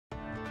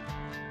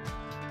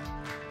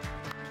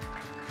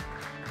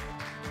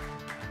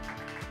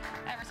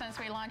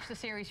we launched the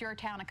series Your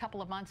Town a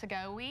couple of months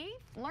ago, we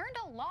learned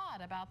a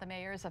lot about the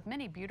mayors of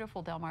many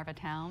beautiful Delmarva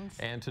towns.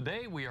 And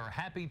today we are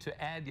happy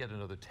to add yet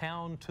another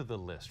town to the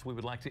list. We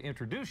would like to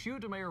introduce you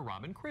to Mayor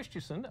Robin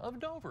Christiansen of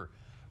Dover.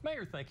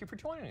 Mayor, thank you for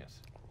joining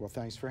us. Well,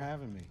 thanks for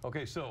having me.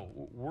 Okay, so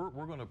we're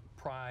going to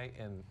pry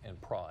and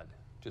prod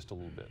just a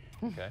little bit,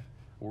 okay?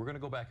 We're going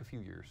to go back a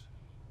few years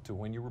to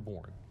when you were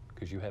born,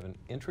 because you have an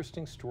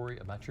interesting story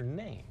about your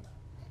name.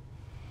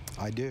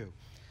 I do.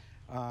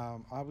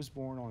 I was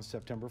born on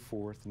September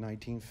 4th,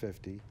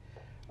 1950.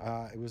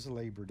 It was a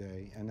Labor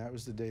Day, and that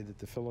was the day that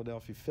the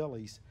Philadelphia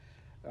Phillies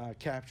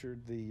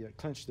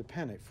clinched the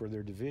pennant for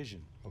their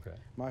division. Okay.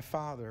 My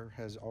father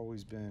was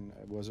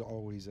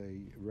always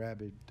a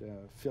rabid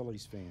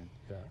Phillies fan,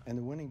 yeah. And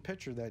the winning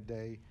pitcher that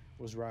day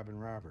was Robin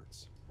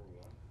Roberts.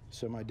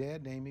 So my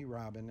dad named me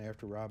Robin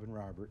after Robin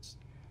Roberts.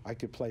 I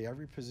could play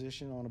every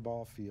position on a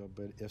ball field,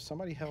 but if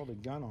somebody held a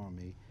gun on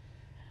me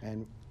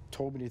and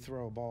told me to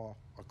throw a ball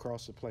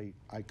across the plate,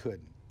 I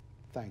couldn't.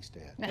 Thanks,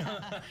 Dad.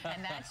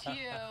 And that's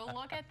you.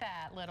 Look at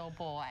that little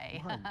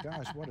boy. My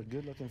gosh, what a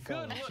good-looking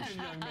fellow. Good-looking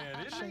young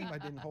man, isn't he? Shame I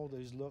didn't hold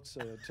those looks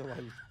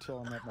till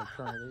I'm at my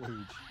current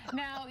age.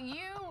 Now,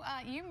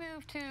 you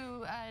moved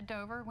to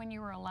Dover when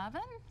you were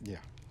 11? Yeah.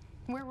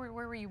 Where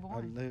were you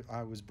born?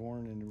 I was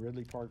born in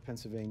Ridley Park,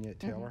 Pennsylvania, at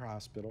Taylor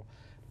Hospital.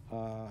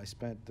 I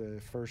spent the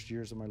first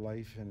years of my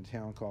life in a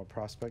town called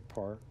Prospect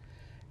Park,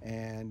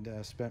 and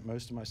spent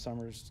most of my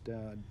summers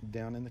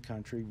down in the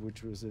country,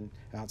 which was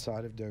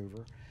outside of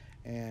Dover.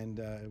 And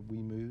we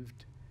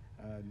moved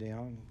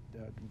down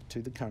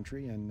to the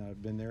country, and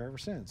been there ever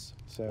since.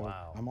 So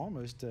wow. I'm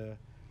almost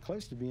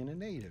close to being a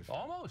native.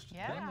 Almost.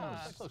 Yeah.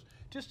 Almost. Close.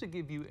 Just to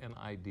give you an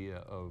idea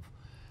of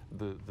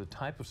the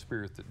type of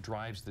spirit that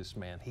drives this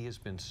man, he has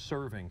been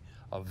serving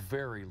a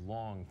very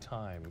long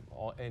time,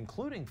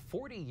 including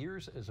 40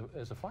 years as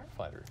a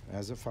firefighter.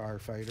 As a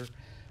firefighter.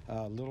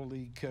 Little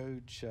League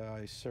coach.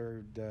 I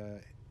served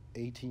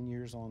 18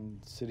 years on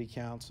city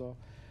council,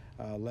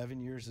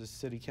 11 years as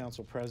city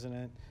council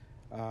president,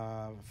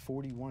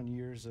 41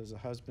 years as a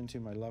husband to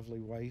my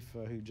lovely wife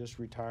who just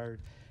retired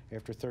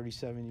after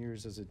 37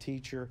 years as a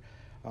teacher,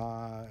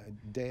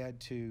 dad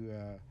to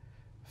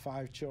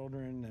 5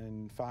 children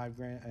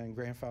and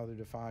grandfather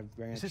to 5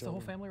 grandchildren. Is this the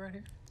whole family right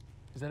here?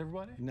 Is that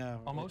everybody? No.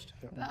 Almost?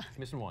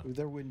 Missing one.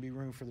 There wouldn't be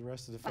room for the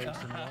rest of the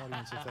folks in the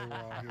audience if they were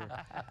all here.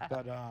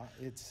 But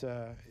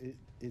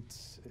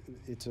it's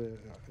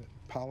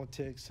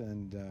politics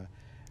and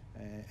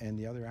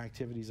the other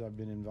activities I've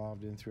been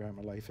involved in throughout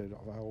my life have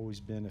always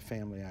been a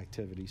family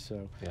activity.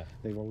 So yeah.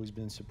 They've always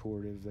been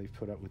supportive. They've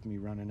put up with me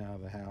running out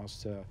of the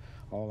house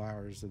all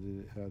hours of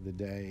the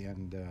day,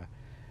 and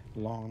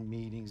long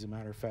meetings. As a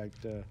matter of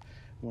fact,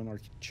 when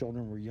our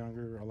children were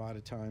younger, a lot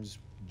of times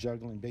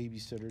juggling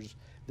babysitters,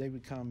 they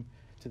would come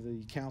to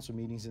the council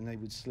meetings and they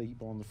would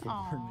sleep on the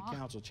floor in the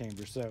council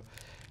chamber. So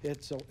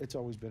it's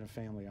always been a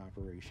family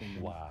operation.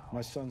 And wow.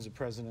 My son's the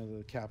president of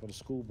the Capitol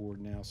School Board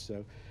now,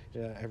 so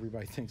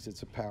everybody thinks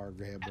it's a power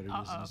grab, but it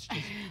isn't. It's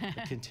just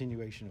a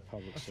continuation of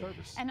public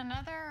service. And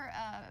another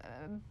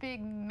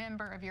big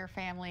member of your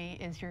family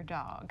is your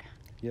dog.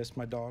 Yes,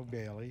 my dog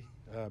Bailey.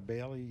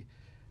 Bailey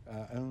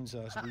owns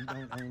us. We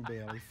don't own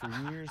Bailey.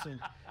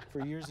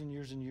 For years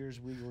and years,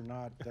 we were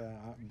not,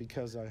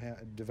 because I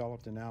had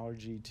developed an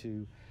allergy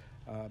to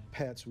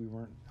pets, we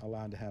weren't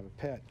allowed to have a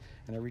pet.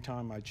 And every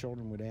time my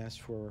children would ask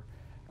for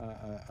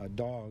a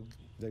dog,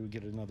 they would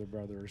get another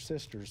brother or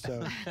sister.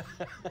 So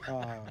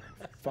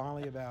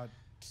finally, about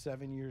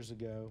 7 years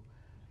ago,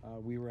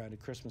 we were at a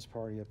Christmas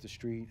party up the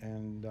street,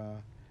 and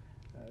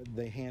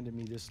they handed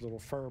me this little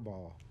fur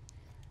ball.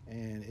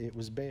 And it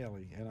was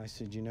Bailey. And I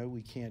said, you know,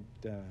 we can't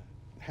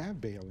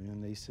have Bailey.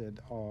 And they said,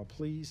 oh,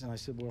 please. And I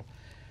said, well,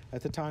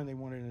 at the time they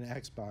wanted an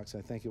Xbox,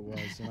 I think it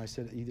was. And I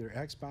said, either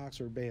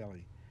Xbox or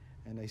Bailey.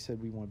 And they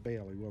said, we want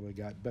Bailey. Well, they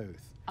got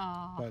both.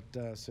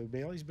 But so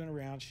Bailey's been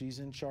around. She's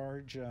in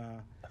charge.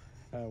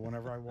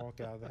 Whenever I walk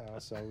out of the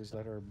house, I always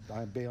let her,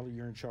 Bailey,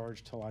 you're in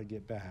charge till I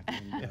get back.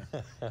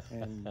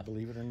 And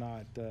believe it or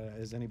not,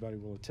 as anybody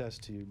will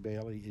attest to,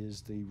 Bailey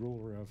is the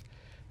ruler of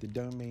the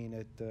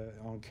domain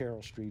on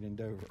Carroll Street in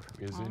Dover.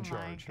 Is in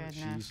charge.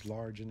 She's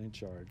large and in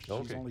charge.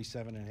 Okay. She's only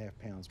 7.5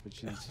 pounds, but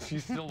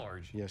she's still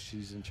large. Yes,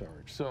 she's in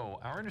charge. So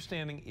our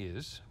understanding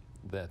is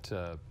that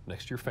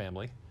next to your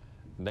family,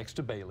 next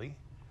to Bailey,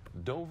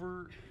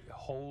 Dover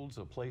holds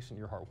a place in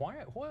your heart.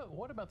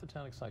 What about the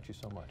town excites you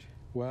so much?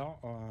 Well,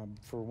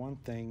 for one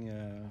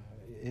thing,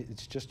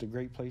 it's just a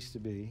great place to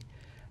be.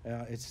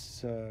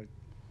 It's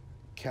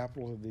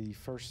capital of the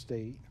first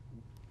state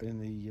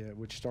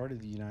which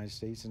started the United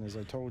States, and as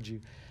I told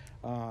you,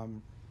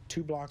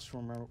 2 blocks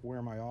from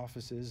where my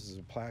office is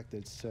a plaque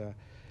that's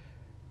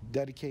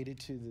dedicated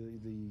to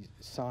the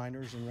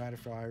signers and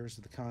ratifiers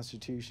of the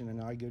Constitution, and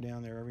I go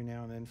down there every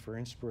now and then for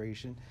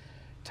inspiration,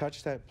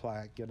 touch that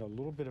plaque, get a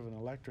little bit of an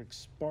electric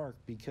spark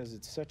because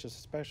it's such a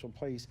special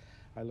place.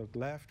 I look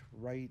left,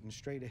 right, and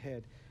straight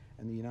ahead,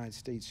 and the United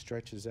States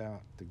stretches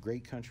out, the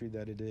great country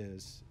that it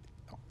is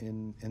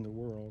in the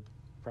world,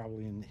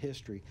 probably in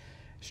history,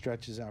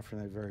 stretches out from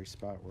that very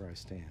spot where I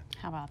stand.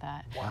 How about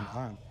that?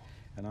 Wow.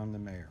 and I'm the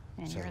mayor.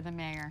 And So you're the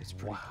mayor. it's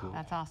pretty cool.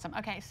 That's awesome.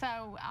 Okay,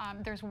 so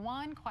there's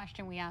one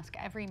question we ask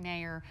every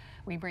mayor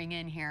we bring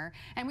in here,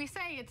 and we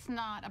say it's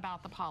not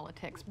about the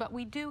politics, but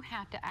we do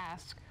have to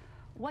ask,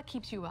 what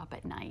keeps you up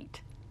at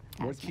night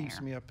as What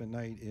keeps mayor? me up at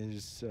night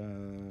is,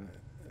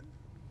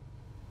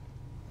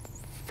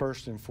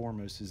 first and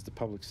foremost, is the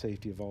public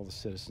safety of all the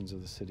citizens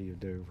of the city of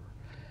Dover.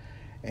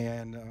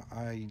 And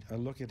I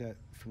look at that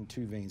from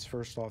two veins.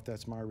 First off,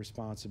 that's my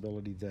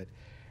responsibility that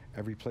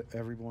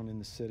everyone in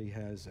the city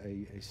has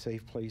a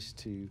safe place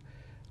to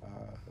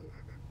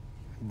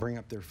bring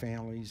up their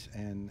families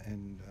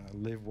and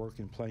live, work,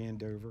 and play in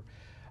Dover.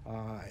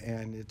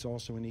 And it's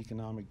also an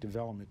economic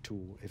development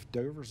tool. If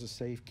Dover's a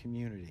safe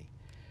community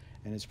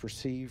and it's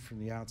perceived from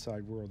the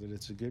outside world that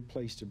it's a good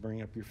place to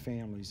bring up your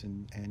families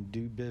and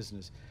do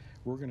business,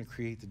 we're going to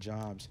create the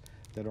jobs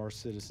that our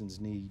citizens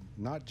need,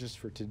 not just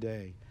for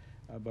today,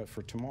 but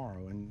for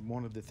tomorrow. And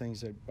one of the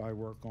things that I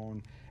work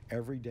on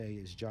every day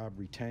is job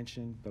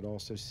retention, but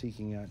also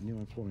seeking out new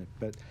employment.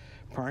 But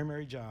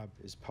primary job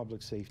is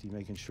public safety,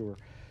 making sure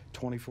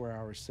 24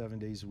 hours, 7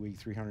 days a week,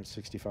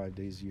 365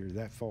 days a year.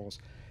 That falls,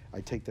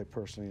 I take that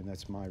personally, and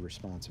that's my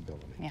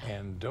responsibility. Yeah.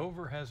 And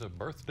Dover has a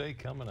birthday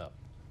coming up.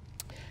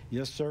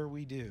 Yes, sir,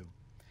 we do.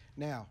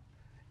 Now,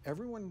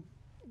 everyone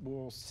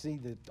will see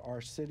that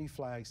our city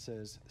flag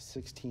says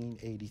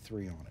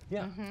 1683 on it.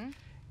 Yeah.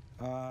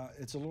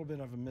 It's a little bit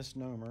of a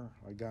misnomer.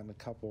 I've gotten a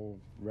couple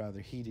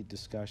rather heated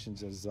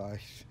discussions, as I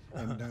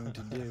am known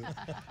to do,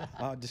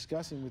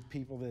 discussing with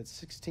people that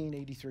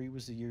 1683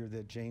 was the year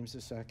that James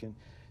II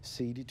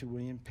ceded to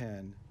William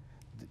Penn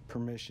the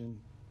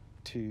permission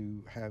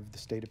to have the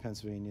state of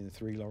Pennsylvania, the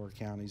 3 lower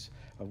counties,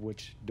 of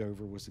which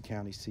Dover was the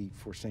county seat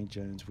for St.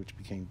 John's, which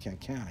became Kent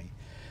County.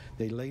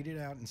 They laid it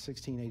out in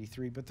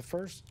 1683, but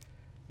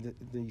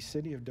the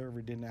city of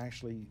Dover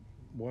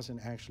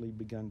wasn't actually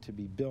begun to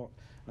be built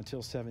until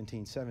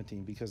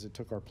 1717, because it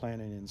took our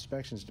planning and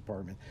inspections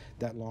department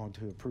that long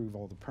to approve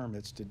all the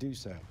permits to do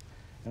so.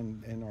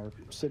 And our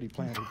city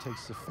planner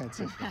takes offense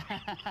at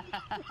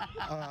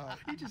that.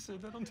 He just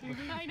said that on TV.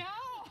 I know.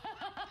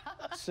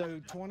 So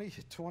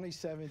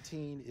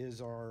 2017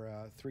 is our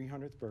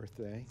 300th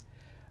birthday.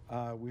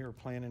 We are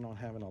planning on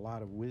having a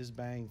lot of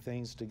whiz-bang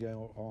things to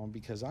go on,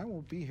 because I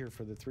won't be here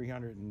for the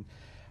 350th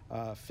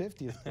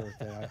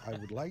birthday. I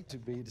would like to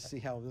be, to see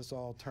how this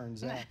all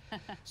turns out.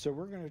 So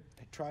we're going to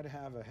try to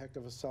have a heck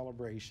of a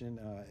celebration,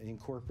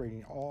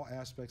 incorporating all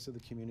aspects of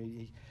the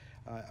community,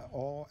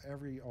 all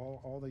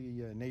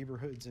the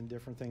neighborhoods and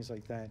different things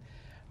like that.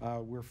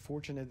 We're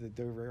fortunate that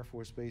Dover Air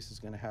Force Base is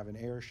going to have an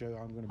air show.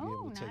 I'm going to be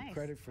able to take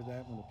credit for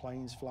that when the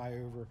planes fly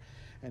over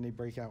and they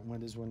break out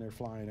windows when they're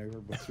flying over,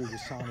 but through the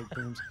sonic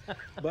booms.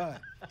 But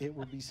it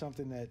will be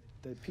something that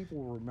people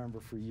will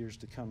remember for years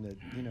to come, that,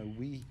 you know,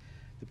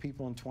 the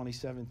people in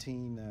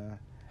 2017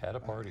 Had a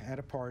party. Had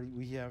a party.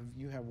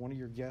 You have one of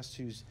your guests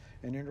who's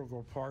an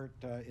integral part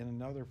in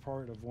another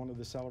part of one of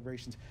the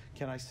celebrations.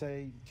 Can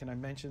I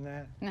mention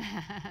that?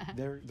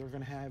 They're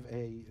going to have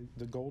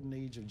the Golden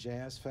Age of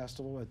Jazz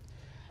Festival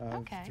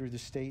through the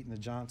state and the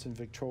Johnson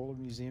Victrola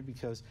Museum,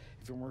 because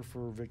if it weren't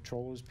for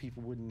Victrolas,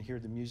 people wouldn't hear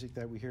the music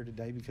that we hear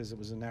today, because it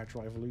was a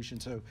natural evolution.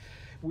 So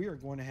we are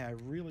going to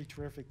have really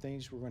terrific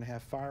things. We're going to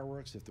have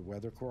fireworks, if the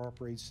weather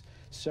cooperates,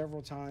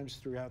 several times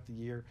throughout the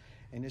year,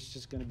 and it's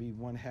just going to be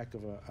one heck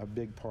of a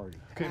big party.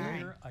 Okay,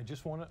 Mayor, I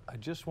just want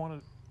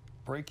to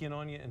break in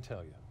on you and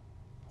tell you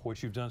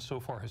what you've done so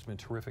far has been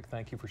terrific.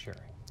 Thank you for sharing.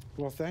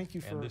 Well, thank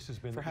you for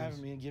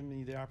having me and giving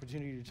me the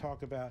opportunity to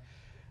talk about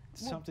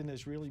something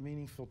that's really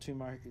meaningful to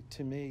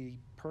me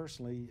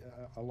personally,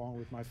 along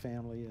with my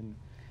family.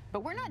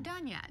 But we're not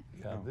done yet.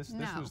 Yeah, this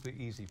was the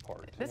easy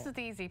part. This is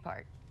the easy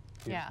part.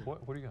 Yeah.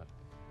 What do you got?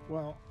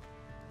 Well,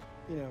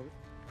 you know,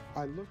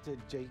 I looked at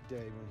Jake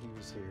Day when he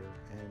was here,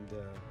 and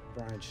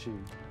Brian Shue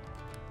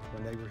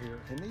when they were here,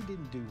 and they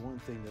didn't do one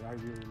thing that I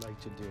really like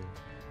to do.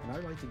 And I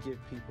like to give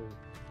people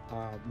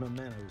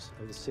mementos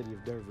of the city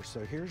of Dover. So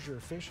here's your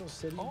official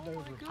City of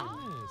Dover.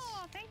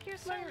 Oh, thank you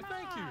so much.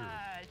 Thank you.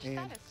 And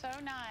that is so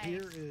nice.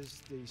 Here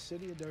is the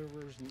City of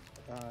Dover's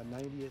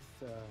 90th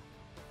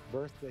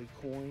birthday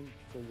coin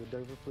for the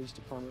Dover Police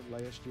Department.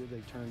 Last year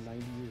they turned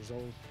 90 years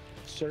old,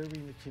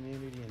 serving the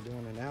community and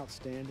doing an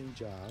outstanding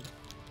job.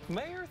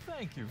 Mayor,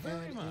 thank you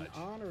very much.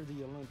 In honor of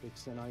the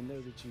Olympics, and I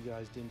know that you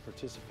guys didn't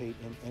participate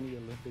in any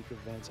Olympic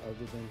events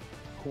other than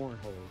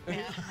cornhole.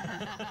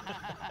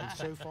 And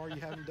so far you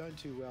haven't done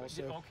too well.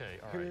 So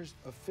here's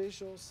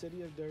official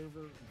City of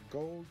Dover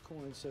gold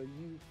coin, so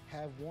you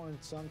have won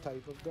some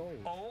type of gold.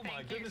 Oh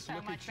my goodness,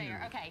 look at you.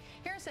 Mayor. Okay,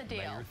 here's the deal.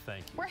 Mayor,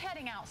 thank you. We're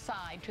heading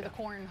outside to the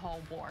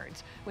cornhole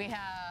boards. We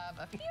have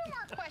a few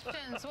more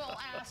questions we'll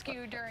ask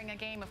you during a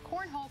game of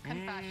cornhole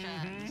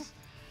confessions.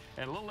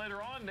 And a little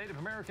later on, Native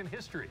American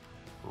history.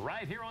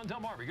 Right here on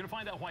Delmarva, you're going to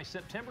find out why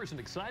September is an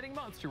exciting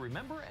month to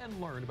remember and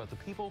learn about the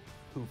people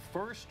who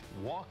first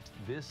walked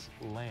this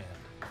land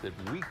that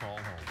we call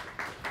home.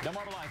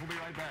 Delmarva Live, we'll be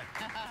right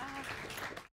back.